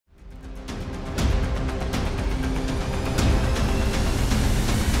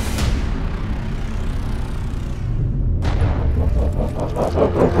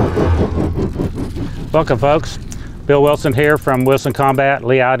Welcome folks, Bill Wilson here from Wilson Combat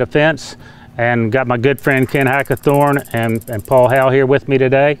Lehigh Defense, and got my good friend Ken Hackathorn and Paul Howe here with me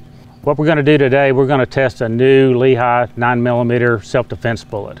today. What we're going to do today, we're going to test a new Lehigh 9mm self-defense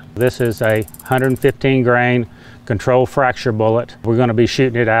bullet. This is a 115 grain control fracture bullet. We're going to be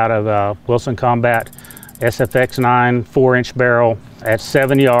shooting it out of a Wilson Combat SFX9 4-inch barrel at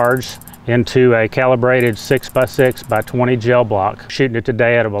 7 yards into a calibrated 6x6 by 20 gel block. Shooting it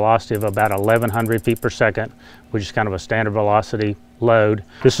today at a velocity of about 1100 feet per second, which is kind of a standard velocity load.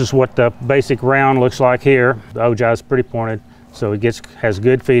 This is what the basic round looks like here. The ogive is pretty pointed, so it has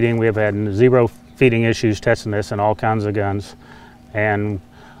good feeding. We have had zero feeding issues testing this in all kinds of guns. And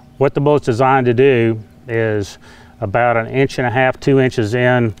what the bullet's designed to do is about 1.5 inches, 2 inches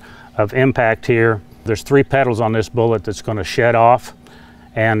in of impact here. There's 3 petals on this bullet that's going to shed off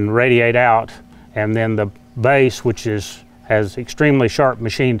and radiate out, and then the base, which has extremely sharp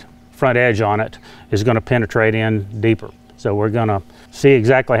machined front edge on it, is going to penetrate in deeper. So we're going to see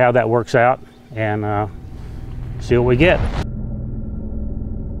exactly how that works out and see what we get.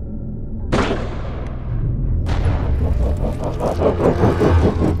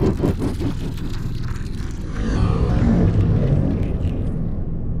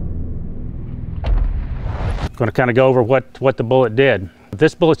 Going to kind of go over what the bullet did.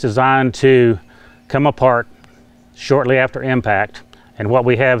 This bullet's designed to come apart shortly after impact, and what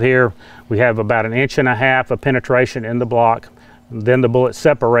we have here, we have about 1.5 inches of penetration in the block. Then the bullet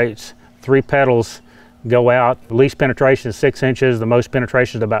separates, 3 petals go out. The least penetration is 6 inches, the most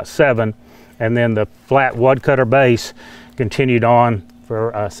penetration is about 7, and then the flat woodcutter base continued on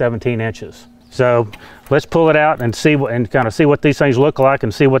for 17 inches. So let's pull it out and kind of see what these things look like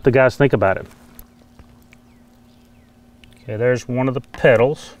and see what the guys think about it. Okay, there's one of the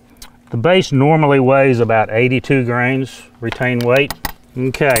petals. The base normally weighs about 82 grains retained weight.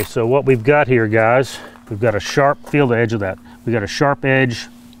 Okay, so what we've got here, guys, we've got a sharp, feel the edge of that. We've got a sharp edge,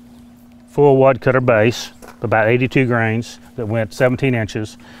 full woodcutter base, about 82 grains that went 17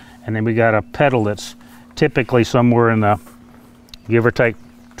 inches. And then we got a petal that's typically somewhere in the, give or take,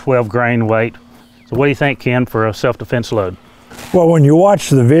 12 grain weight. So what do you think, Ken, for a self-defense load? Well, when you watch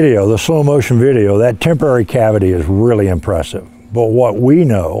the video, the slow motion video, that temporary cavity is really impressive. But what we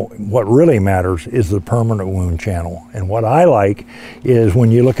know, what really matters, is the permanent wound channel. And what I like is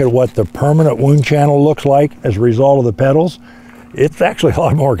when you look at what the permanent wound channel looks like as a result of the petals, it's actually a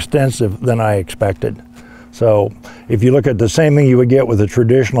lot more extensive than I expected. So if you look at the same thing you would get with a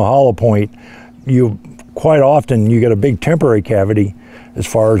traditional hollow point, quite often you get a big temporary cavity as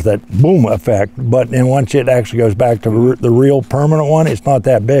far as that boom effect, but then once it actually goes back to the real permanent one, it's not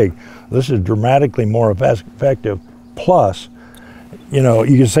that big. This is dramatically more effective. Plus, you know,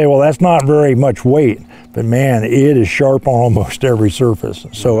 you can say, well, that's not very much weight, but man, it is sharp on almost every surface.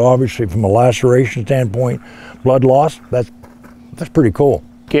 So obviously from a laceration standpoint, blood loss, that's pretty cool.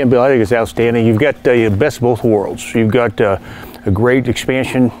 Ken, Bill, I think it's outstanding. You've got the best of both worlds. You've got a great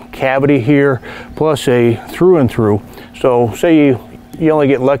expansion cavity here, plus a through and through. So say you only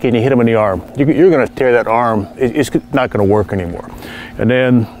get lucky and you hit him in the arm. You're going to tear that arm. It's not going to work anymore. And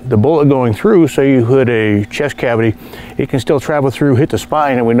then the bullet going through, say you hit a chest cavity, it can still travel through, hit the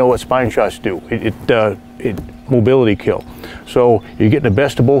spine, and we know what spine shots do. It mobility kill. So you're getting the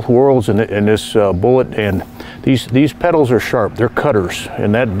best of both worlds in this bullet, and these petals are sharp. They're cutters,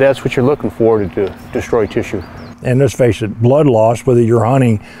 and that's what you're looking for to destroy tissue. And let's face it, blood loss, whether you're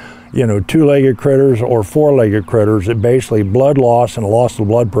hunting, you know, 2-legged critters or 4-legged critters, it basically blood loss and loss of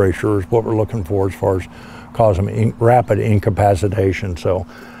blood pressure is what we're looking for as far as causing rapid incapacitation. So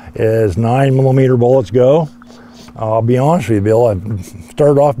as 9mm bullets go, I'll be honest with you, Bill, I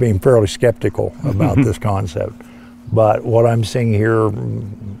started off being fairly skeptical about this concept, but what I'm seeing here,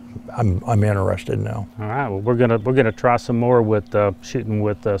 I'm interested now. All right, well, we're gonna try some more with shooting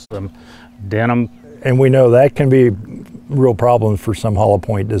with some denim. And we know that can be real problems for some hollow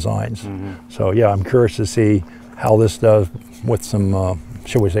point designs. So yeah, I'm curious to see how this does with some,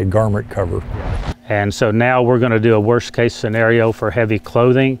 shall we say, garment cover. And so now we're going to do a worst case scenario for heavy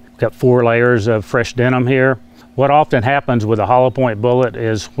clothing. Got 4 layers of fresh denim here. What often happens with a hollow point bullet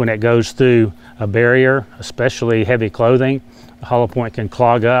is when it goes through a barrier, especially heavy clothing, the hollow point can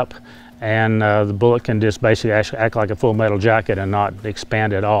clog up, and the bullet can just basically act like a full metal jacket and not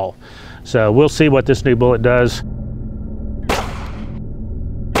expand at all. So we'll see what this new bullet does.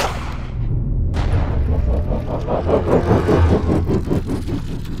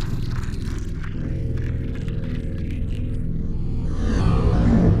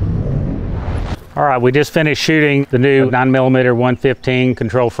 All right, we just finished shooting the new 9mm 115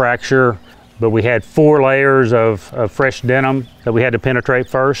 control fracture, but we had 4 layers of fresh denim that we had to penetrate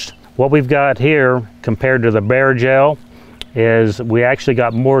first. What we've got here compared to the bare gel is we actually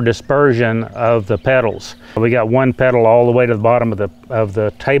got more dispersion of the petals. We got one petal all the way to the bottom of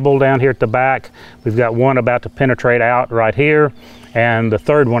the table down here at the back. We've got one about to penetrate out right here, and the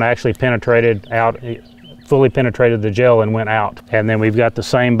third one actually penetrated out, fully penetrated the gel and went out. And then we've got the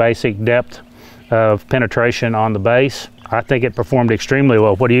same basic depth of penetration on the base. I think it performed extremely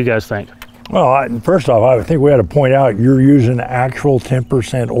well. What do you guys think? Well, first off, I think we had to point out you're using actual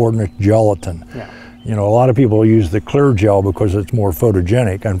 10% ordnance gelatin. Yeah. You know, a lot of people use the clear gel because it's more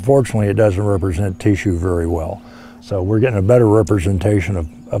photogenic. Unfortunately, it doesn't represent tissue very well. So we're getting a better representation of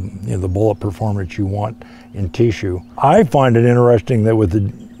you know, the bullet performance you want in tissue. I find it interesting that with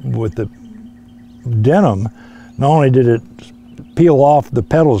the denim, not only did it peel off the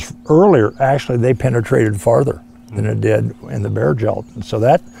petals earlier, actually they penetrated farther than it did in the bare gelatin. So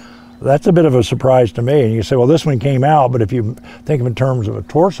that's a bit of a surprise to me. And you say, well, this one came out, but if you think of it in terms of a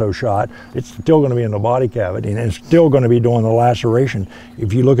torso shot, it's still going to be in the body cavity and it's still going to be doing the laceration.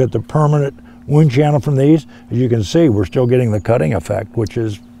 If you look at the permanent wound channel from these, as you can see, we're still getting the cutting effect, which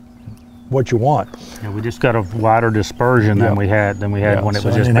is what you want. Yeah, we just got a wider dispersion than we had when it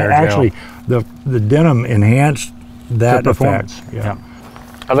was just bare gel. Actually, the denim enhanced that performance. effect. Yeah.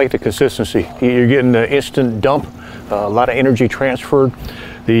 I like the consistency. You're getting the instant dump, a lot of energy transferred.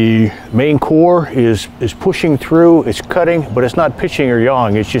 The main core is pushing through, it's cutting, but it's not pitching or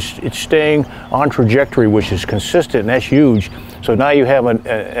yawing. It's staying on trajectory, which is consistent, and that's huge. So now you have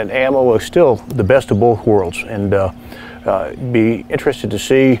an ammo of still the best of both worlds, and be interested to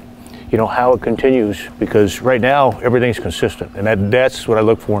see, you know, how it continues, because right now everything's consistent, and that's what I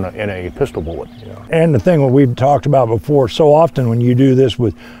look for in a pistol bullet. Yeah. And the thing that we've talked about before, so often when you do this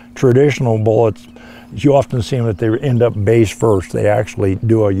with traditional bullets, you often see them that they end up base first. They actually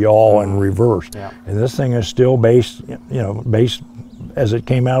do a yaw and reverse. Yeah. And this thing is still base, you know, base as it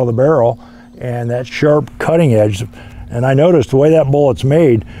came out of the barrel, and that sharp cutting edge. And I noticed the way that bullet's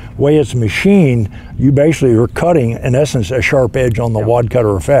made, the way it's machined, you basically are cutting, in essence, a sharp edge on the wad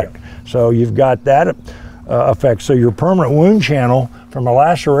cutter effect. So you've got that effect. So your permanent wound channel, from a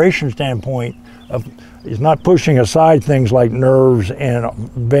laceration standpoint, is not pushing aside things like nerves and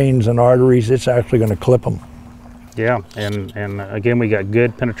veins and arteries. It's actually going to clip them. Yeah, and again, we got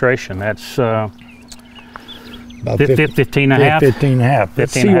good penetration. That's about 15 and a half. 15 and a half.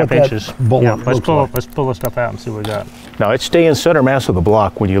 15 and a half inches. Yeah, let's pull the stuff out and see what we got. Now it's staying center mass of the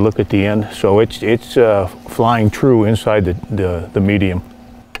block when you look at the end, so it's flying true inside the medium.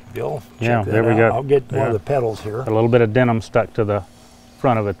 Bill, yeah, there we go. I'll get one of the petals here. A little bit of denim stuck to the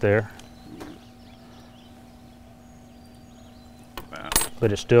front of it there.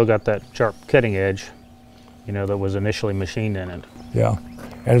 But it's still got that sharp cutting edge, you know, that was initially machined in it. Yeah,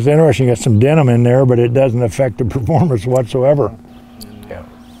 and it's interesting, you got some denim in there, but it doesn't affect the performance whatsoever. Yeah,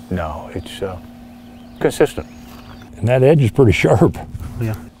 no, it's consistent. And that edge is pretty sharp.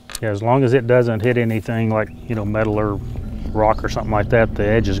 Yeah, as long as it doesn't hit anything like, you know, metal or rock or something like that, the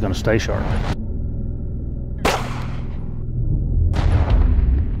edge is going to stay sharp.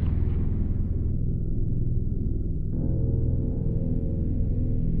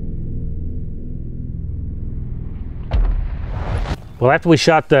 Well, after we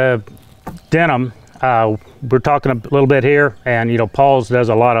shot the denim, we're talking a little bit here, and you know, Paul's does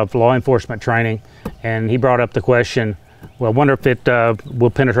a lot of law enforcement training, and he brought up the question, well, I wonder if it will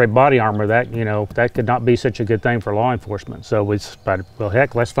penetrate body armor. That, you know, that could not be such a good thing for law enforcement. So we decided, well,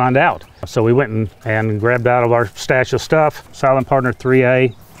 heck, let's find out. So we went and grabbed out of our stash of stuff, Silent Partner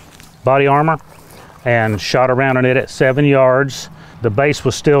 3A body armor, and shot around in it at 7 yards. The base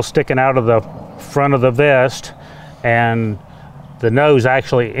was still sticking out of the front of the vest, and the nose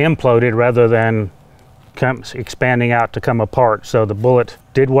actually imploded rather than expanding out to come apart. So the bullet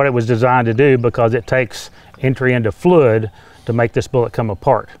did what it was designed to do, because it takes entry into fluid to make this bullet come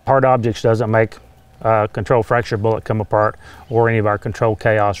apart. Hard objects doesn't make control fracture bullet come apart, or any of our control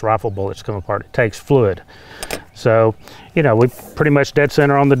chaos rifle bullets come apart. It takes fluid. So, you know, we pretty much dead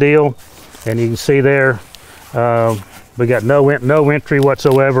center on the deal, and you can see there we got no entry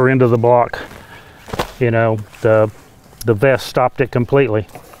whatsoever into the block. You know, the vest stopped it completely.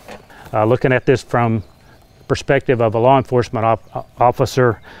 Looking at this from perspective of a law enforcement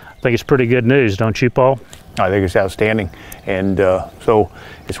officer, I think it's pretty good news, don't you, Paul? I think it's outstanding, and so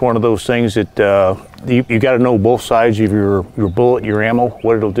it's one of those things that you got to know both sides of your bullet, your ammo,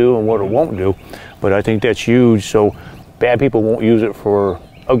 what it'll do and what it won't do. But I think that's huge, so bad people won't use it for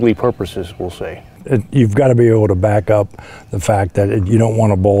ugly purposes, we'll say. You've got to be able to back up the fact that you don't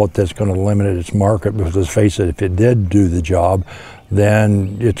want a bullet that's going to limit its market, because let's face it, if it did do the job,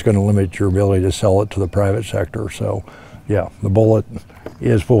 then it's going to limit your ability to sell it to the private sector. So, Yeah, the bullet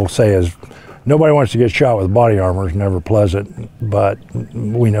is, we'll say, is nobody wants to get shot with body armor. It's never pleasant, but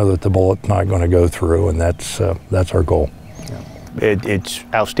we know that the bullet's not going to go through, and that's our goal. It's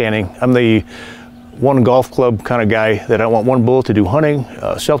outstanding. I'm the one golf club kind of guy that I want one bullet to do hunting,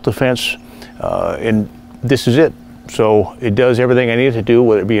 self-defense, and this is it. So it does everything I need it to do,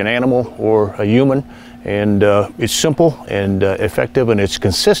 whether it be an animal or a human, and it's simple and effective, and it's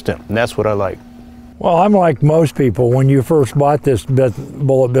consistent, and that's what I like. Well, I'm like most people. When you first bought this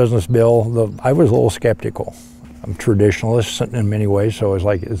bullet business, Bill, I was a little skeptical. I'm traditionalist in many ways, so I was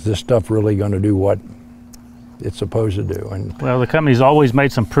like, is this stuff really going to do what it's supposed to do? And well, the company's always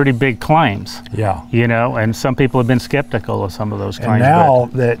made some pretty big claims. Yeah. You know, and some people have been skeptical of some of those claims. And now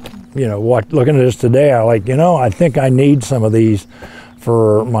that, you know, looking at this today, I like, you know, I think I need some of these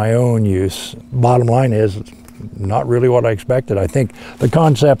for my own use. Bottom line is, it's not really what I expected. I think the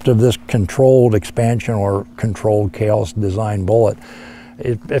concept of this controlled expansion or controlled chaos design bullet,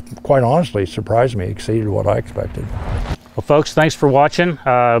 it quite honestly surprised me, exceeded what I expected. Well, folks, thanks for watching.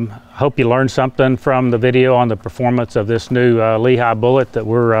 Hope you learned something from the video on the performance of this new Lehigh bullet that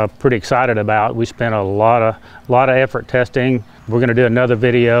we're pretty excited about. We spent a lot of effort testing. We're going to do another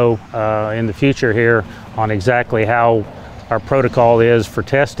video in the future here on exactly how our protocol is for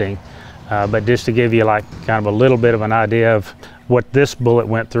testing. But just to give you like kind of a little bit of an idea of what this bullet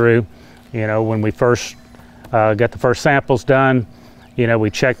went through, you know, when we first got the first samples done, you know, we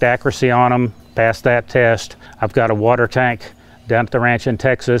checked accuracy on them, passed that test. I've got a water tank down at the ranch in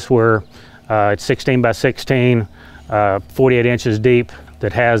Texas where it's 16 by 16, 48 inches deep,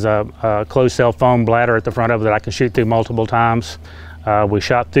 that has a closed cell foam bladder at the front of it that I can shoot through multiple times. We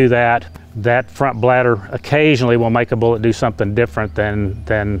shot through that. That front bladder occasionally will make a bullet do something different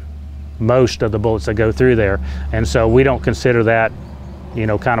than most of the bullets that go through there. And so we don't consider that, you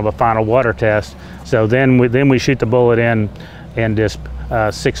know, kind of a final water test. So then we shoot the bullet in just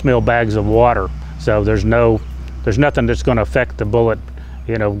 6 mil bags of water. So there's nothing that's going to affect the bullet,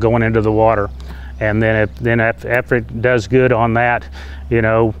 you know, going into the water. And then after it does good on that, you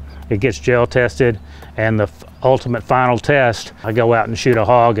know, it gets gel tested, and the ultimate final test, I go out and shoot a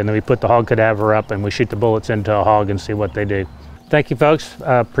hog, and then we put the hog cadaver up and we shoot the bullets into a hog and see what they do. Thank you, folks.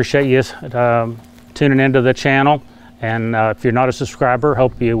 Appreciate you tuning into the channel. And if you're not a subscriber,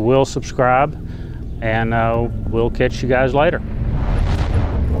 hope you will subscribe, and we'll catch you guys later.